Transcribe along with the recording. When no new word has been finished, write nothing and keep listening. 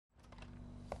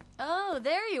Oh,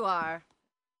 there you are.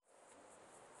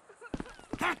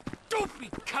 That dopey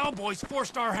cowboys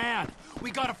forced our hand. We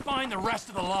gotta find the rest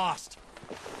of the lost.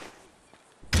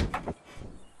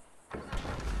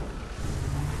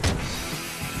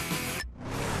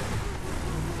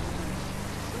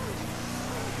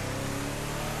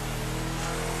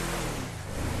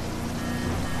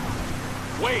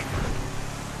 Wait!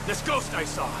 This ghost I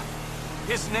saw.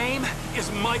 His name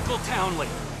is Michael Townley.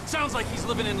 Sounds like he's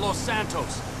living in Los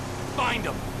Santos. Find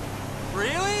him.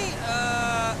 Really?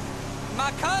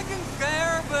 My cousin's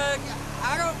there, but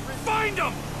I don't... Find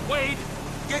him! Wade!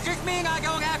 Does this mean I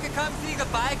don't have to come see the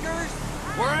bikers?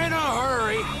 We're in a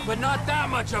hurry, but not that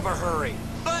much of a hurry.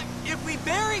 But if we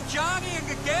bury Johnny in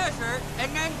the desert,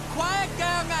 and then quiet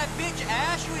down that bitch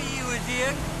Ashley he was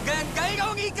in, then they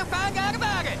don't need to find out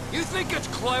about it! You think it's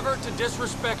clever to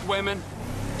disrespect women?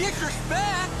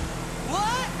 Disrespect?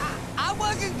 What? I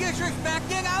wasn't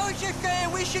disrespecting, I was just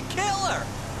saying we should kill her!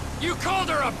 You called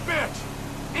her a bitch!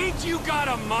 Ain't you got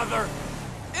a mother?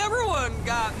 Everyone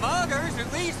got mothers,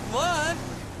 at least one.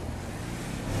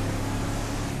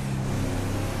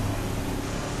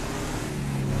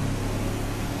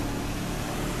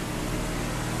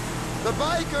 The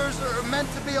bikers are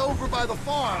meant to be over by the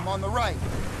farm on the right.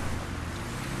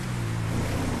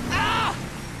 Ah!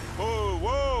 Whoa,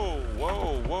 whoa,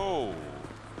 whoa, whoa.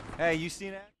 Hey, you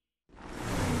seen that?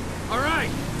 All right.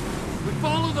 We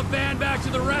follow the band back to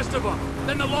the rest of them.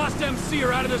 Then the Lost MC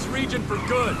are out of this region for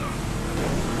good.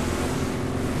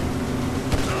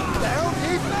 Down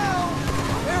he fell!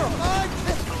 Terrified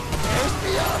kill! There's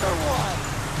the other one!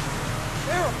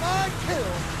 Terrified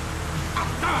kill!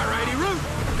 All righty, Root.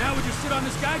 Now we just sit on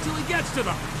this guy till he gets to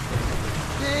them.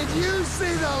 Did you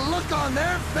see the look on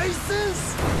their faces?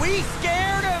 We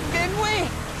scared them, didn't we?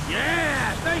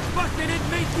 Yeah, thanks fuck they didn't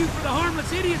make you for the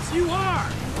harmless idiots you are.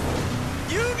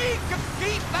 You need some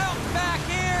seatbelts back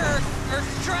here, or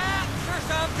straps or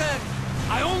something.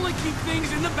 I only keep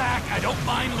things in the back I don't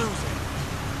mind losing.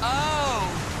 Oh.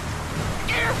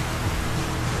 Here.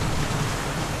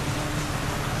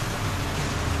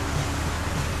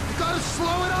 You gotta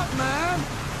slow it up, man!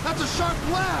 That's a sharp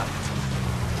left!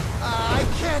 I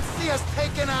can't see us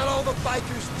taking out all the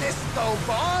bikers disco,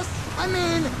 boss! I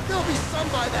mean, there'll be some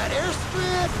by that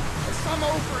airstrip, and some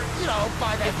over, you know,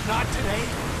 by that... If not today,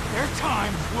 their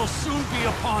time will soon be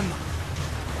upon them.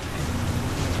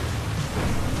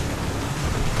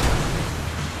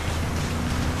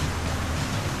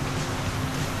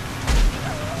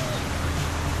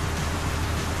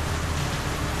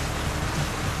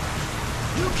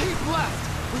 You keep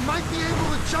left! We might be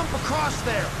able to jump across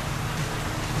there!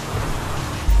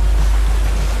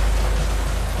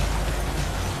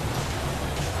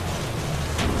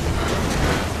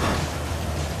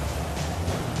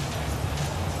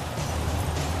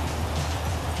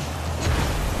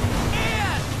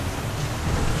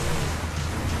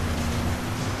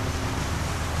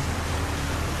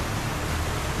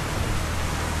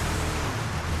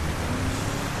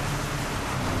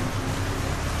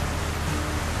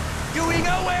 Do we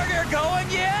know where they're going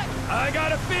yet? I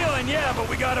got a feeling, yeah, but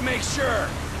we gotta make sure.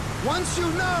 Once you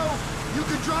know, you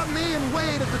could drop me and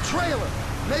Wade at the trailer.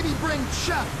 Maybe bring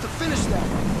Chef to finish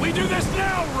that. We do this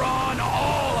now, Ron,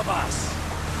 all of us.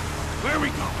 Where we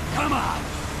go? Come on.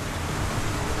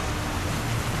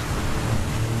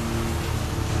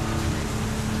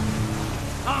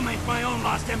 I'll make my own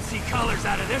Lost MC colors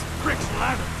out of this brick's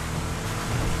leather.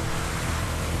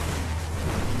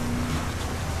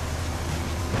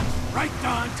 Right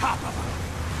on top of them.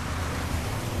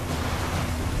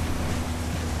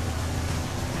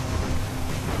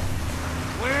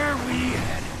 Where we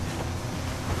headed?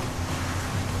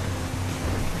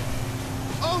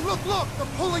 Oh, look!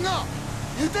 They're pulling up!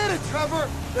 You did it, Trevor!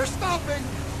 They're stopping!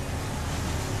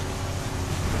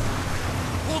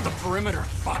 Hold the perimeter,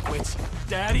 fuckwits.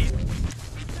 Daddy's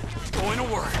going to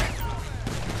work.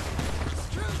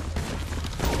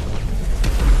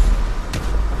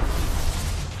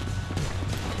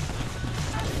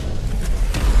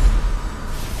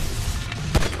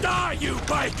 Die, you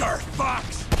biker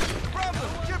fucks! Brother,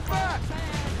 get back!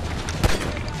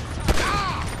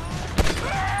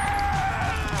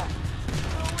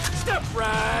 Step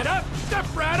right up! Step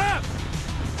right up!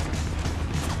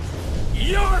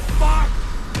 You're fucked!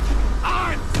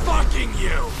 I'm fucking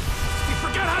you! You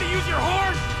forget how to use your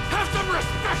horn? Have some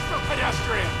respect for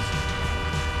pedestrians!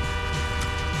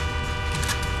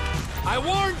 I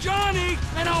warned Johnny,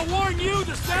 and I'll warn you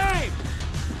the same!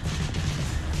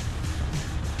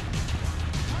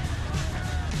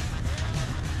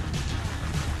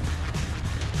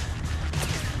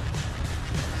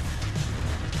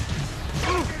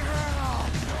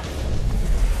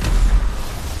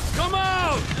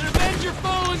 your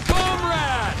fallen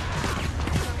comrade!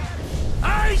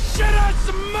 I should have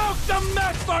smoked a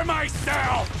mess for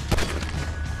myself!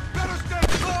 Better stay.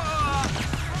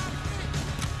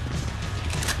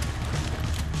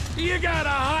 You got a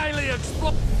highly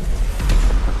explosive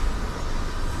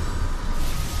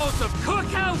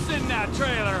cookhouse in that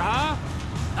trailer, huh?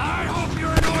 I hope you're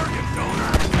an organ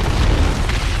donor.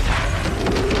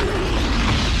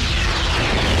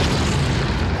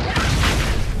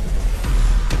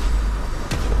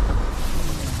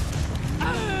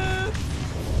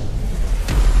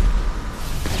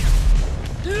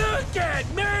 Look at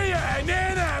me and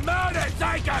in a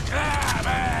motorcycle club!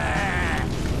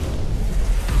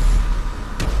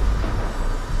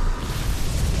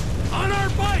 On our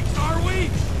bikes, are we?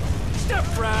 Step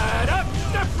right up!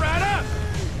 Step right up!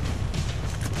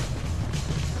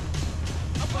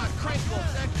 How about crank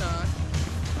off that guy?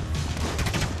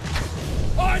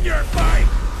 On your bike!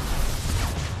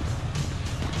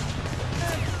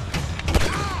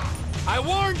 I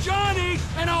warned Johnny,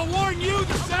 and I'll warn you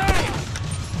the same!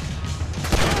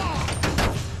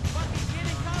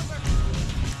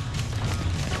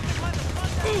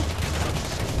 Ooh.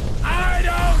 I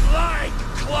don't like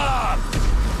clubs!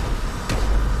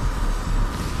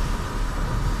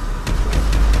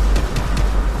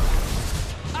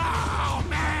 Oh,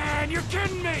 man, you're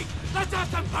kidding me! Let's have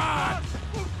some fun!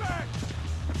 Move back!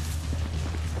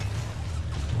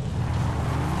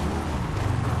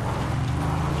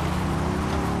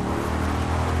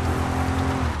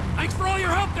 Thanks for all your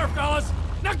help there, fellas!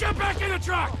 Now get back in the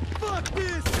truck! Fuck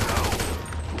this!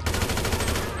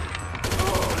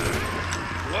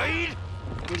 Wade?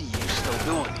 What are you still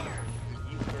doing here?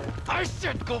 I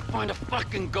said go find a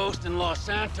fucking ghost in Los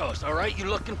Santos, all right? You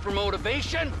looking for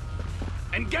motivation?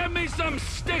 And get me some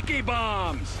sticky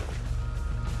bombs!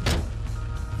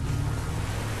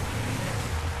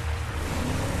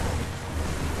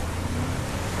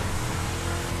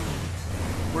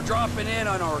 We're dropping in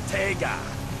on Ortega.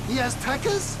 He has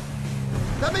techas?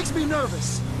 That makes me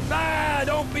nervous. Ah,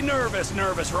 don't be nervous,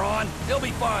 Ron. He'll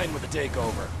be fine with the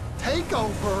takeover.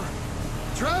 Takeover?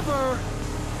 Trevor!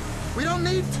 We don't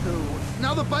need to.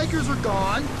 Now the bikers are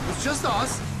gone. It's just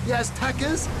us. He has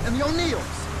Tekkas and the O'Neills.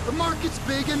 The market's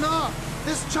big enough.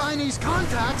 This Chinese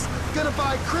contact's gonna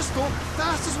buy crystal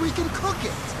fast as we can cook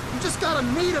it. We just gotta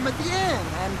meet him at the end,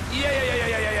 and...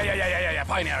 Yeah.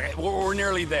 Fine, okay. We're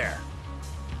nearly there.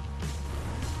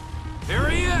 Here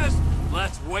he is.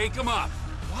 Let's wake him up.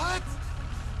 What?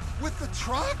 With the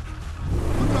truck?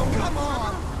 No, come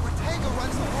on. Ortega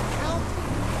runs the whole county.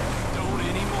 Don't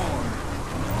anymore.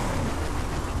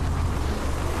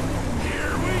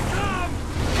 Here we come!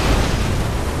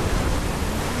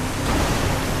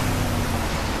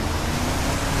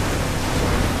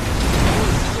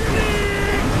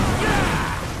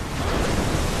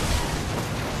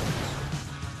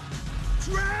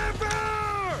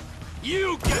 Trevor!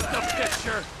 You get the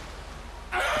picture!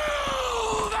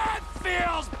 Oh, that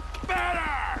feels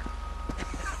better!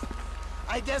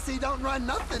 I guess he don't run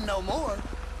nothing no more.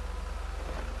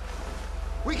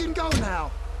 We can go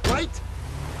now, right?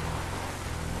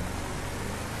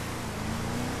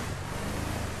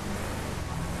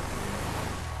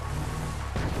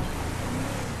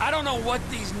 I don't know what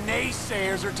these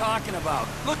naysayers are talking about.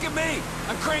 Look at me!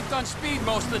 I'm cranked on speed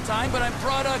most of the time, but I'm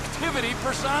productivity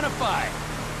personified.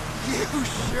 You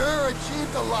sure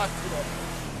achieved a lot today.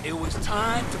 It was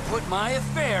time to put my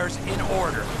affairs in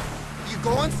order. You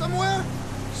going somewhere?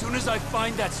 Soon as I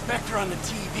find that Spectre on the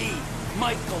TV,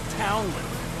 Michael Townley.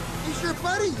 He's your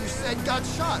buddy you said got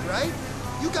shot, right?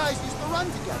 You guys used to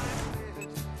run together.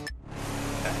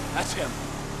 That's him.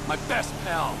 My best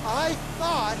pal. I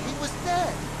thought he was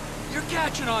dead. You're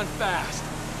catching on fast.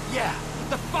 Yeah,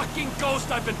 the fucking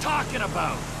ghost I've been talking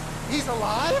about. He's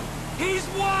alive? He's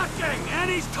walking, and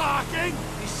he's talking.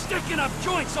 He's sticking up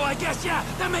joints, so I guess, yeah,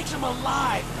 that makes him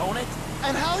alive, don't it?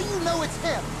 And how you know it's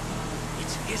him?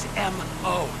 It's his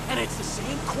M.O., and it's the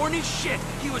same corny shit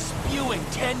he was spewing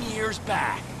 10 years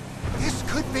back. This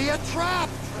could be a trap,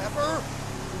 Trevor.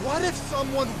 What if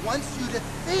someone wants you to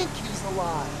think he's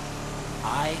alive?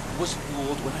 I was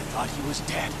fooled when I thought he was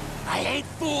dead. I ain't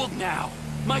fooled now.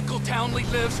 Michael Townley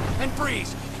lives and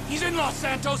breathes. He's in Los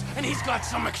Santos, and he's got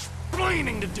some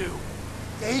explaining to do.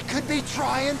 They could be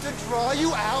trying to draw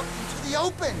you out into the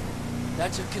open.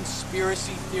 That's a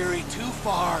conspiracy theory too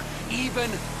far, even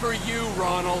for you,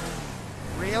 Ronald.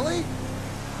 Really?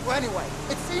 Well, anyway,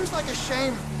 it seems like a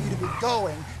shame for you to be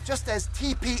going, just as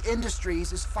TP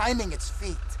Industries is finding its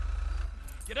feet.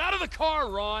 Get out of the car,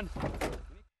 Ron.